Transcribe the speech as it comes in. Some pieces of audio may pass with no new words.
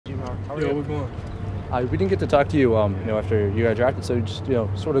How are you? What's going on? We didn't get to talk to you, after you got drafted. So just,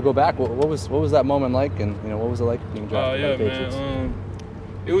 sort of go back. What was that moment like, and what was it like being drafted by the Patriots? Man.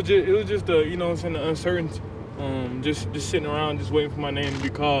 It was just the the uncertainty. Just sitting around, just waiting for my name to be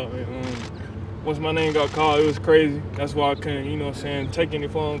called. Once my name got called, it was crazy. That's why I couldn't, take any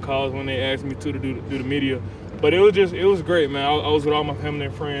phone calls when they asked me to do the media. But it was great, man. I was with all my family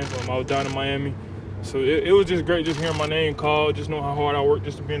and friends. I was down in Miami. So it was just great just hearing my name called, just knowing how hard I worked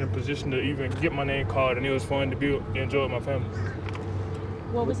just to be in a position to even get my name called, and it was fun to enjoy with my family.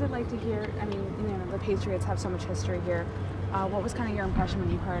 What was it like to hear, the Patriots have so much history here. What was kind of your impression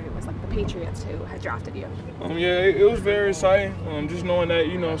when you heard it was like the Patriots who had drafted you? It was very exciting. Just knowing that,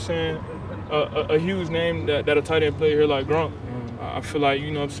 a huge name that a tight end player here like Gronk. I feel like,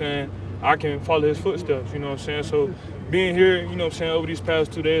 I can follow his footsteps, So being here, over these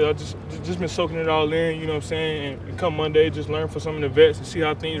past 2 days, I just been soaking it all in, and come Monday, just learn from some of the vets and see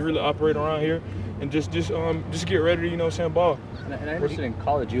how things really operate around here, and just get ready to, ball. And I understand in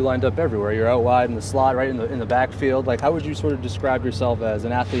college you lined up everywhere. You're out wide in the slot, right in the backfield. Like, how would you sort of describe yourself as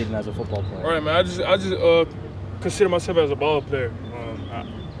an athlete and as a football player? All right, man. I just consider myself as a ball player.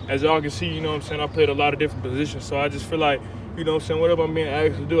 As y'all can see, I played a lot of different positions, so I just feel like, whatever I'm being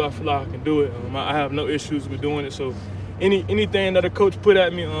asked to do, I feel like I can do it. I have no issues with doing it. So anything that a coach put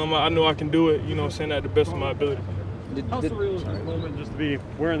at me, I know I can do it, at the best of my ability. How surreal is this moment just to be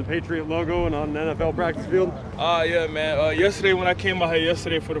wearing the Patriot logo and on an NFL practice field? Yeah, man. Yesterday when I came out here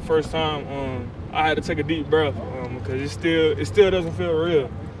for the first time, I had to take a deep breath because it still doesn't feel real.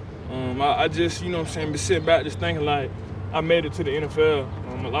 I just, been sitting back just thinking like I made it to the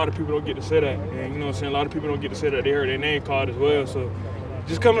NFL. A lot of people don't get to say that, and a lot of people don't get to say that they heard their name called as well. So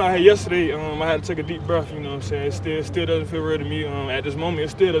just coming out here yesterday, I had to take a deep breath. It still doesn't feel real to me. At this moment, it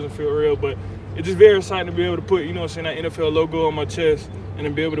still doesn't feel real, but it's just very exciting to be able to put, that NFL logo on my chest and to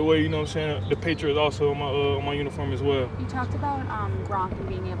be able to wear, the Patriots also on my uniform as well. You talked about Gronk and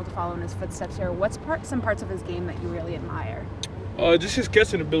being able to follow in his footsteps here. What's some parts of his game that you really admire? Just his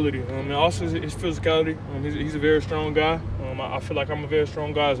catching ability, and also his physicality. He's a very strong guy. I feel like I'm a very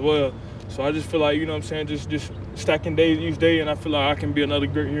strong guy as well. So I just feel like, just stacking days each day, and I feel like I can be another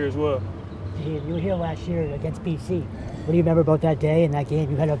great year as well. You were here last year against BC. What do you remember about that day and that game?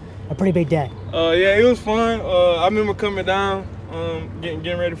 You had a pretty big day. It was fun. I remember coming down,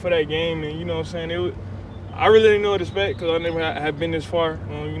 getting ready for that game, and I really didn't know what to expect because I never had been this far.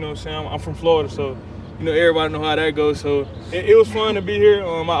 I'm from Florida, so everybody know how that goes. So it was fun to be here.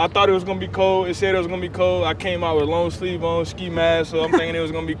 I thought it was gonna be cold. It said it was gonna be cold. I came out with a long sleeve on, ski mask, so I'm thinking it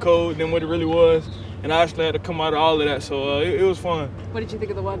was gonna be cold than what it really was. And I actually had to come out of all of that, so it was fun. What did you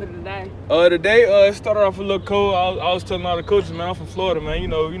think of the weather today? Today, it started off a little cold. I was telling all the coaches, man, I'm from Florida, man. You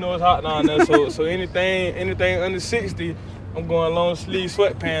know it's hot down there. So anything under 60, I'm going long sleeve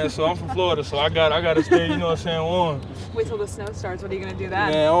sweatpants. So I'm from Florida, so I gotta stay, warm. Wait till the snow starts. What are you gonna do then?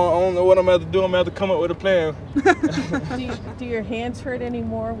 Man, I don't know what I'm gonna have to do. I'm gonna have to come up with a plan. Do your hands hurt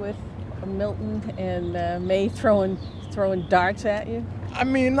anymore with Milton and May throwing darts at you?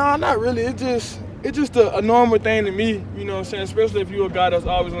 No, not really. It's just a normal thing to me, especially if you're a guy that's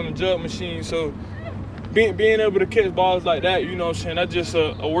always on the jug machine. So being able to catch balls like that, that's just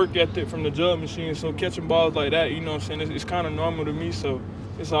a work ethic from the jug machine. So catching balls like that, it's kind of normal to me, so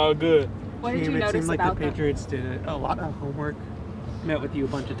it's all good. What did you notice It seemed like about the Patriots did a lot of homework, met with you a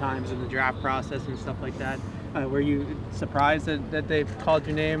bunch of times in the draft process and stuff like that. Were you surprised that they called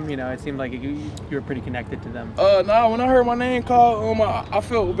your name? It seemed like you were pretty connected to them. No, when I heard my name called, I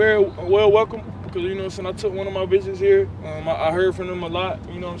felt very well welcome because, I took one of my visits here. I heard from them a lot,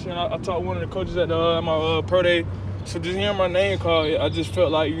 I talked to one of the coaches at my pro day. So just hearing my name called, I just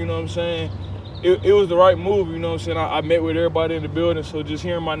felt like, it was the right move, I met with everybody in the building, so just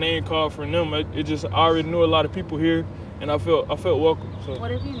hearing my name called from them, I already knew a lot of people here, and I felt welcome. So.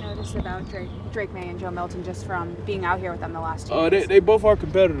 What have you noticed about Drake May and Joe Milton just from being out here with them the last 2 years? They both are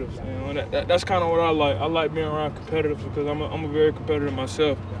competitors, and that's kind of what I like. I like being around competitors because I'm a very competitor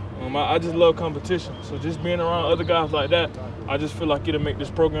myself. I just love competition, so just being around other guys like that, I just feel like it'll make this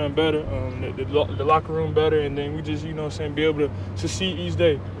program better, the locker room better, and then we just, be able to succeed each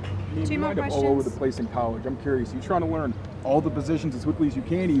day. Two more questions. All over the place in college. I'm curious, you trying to learn all the positions as quickly as you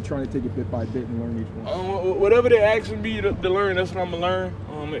can, or you trying to take it bit by bit and learn each one? Whatever they ask me to learn, that's what I'm going to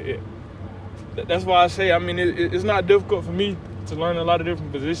learn. That's why I say, it's not difficult for me to learn a lot of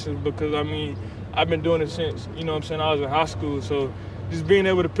different positions because, I've been doing it since, I was in high school. So just being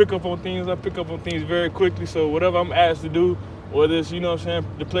able to pick up on things, I pick up on things very quickly. So whatever I'm asked to do, whether it's,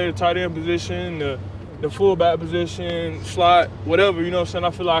 to play the tight end position, the fullback position, slot, whatever, you know what I'm saying,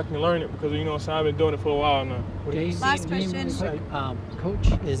 I feel like I can learn it because, you know what I'm saying, I've been doing it for a while now. Last question.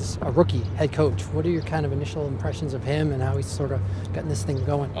 Coach is a rookie head coach. What are your kind of initial impressions of him and how he's sort of gotten this thing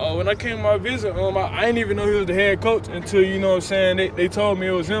going? When I came my visit, I didn't even know he was the head coach until, you know what I'm saying, they told me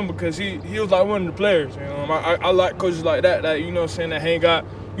it was him because he was like one of the players. You know, I like coaches like that, you know what I'm saying, that hang out,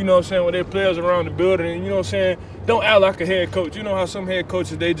 you know what I'm saying, with their players around the building, and, you know what I'm saying, don't act like a head coach. You know how some head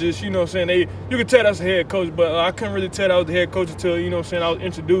coaches, they just, you know what I'm saying, you can tell that's a head coach, but I couldn't really tell that I was the head coach until, you know what I'm saying, I was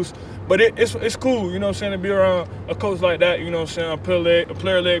introduced. But it's cool, you know what I'm saying, to be around a coach like that, you know what I'm saying, a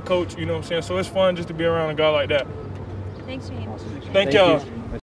player-led coach, you know what I'm saying, so it's fun just to be around a guy like that. Thanks, James. Thank y'all.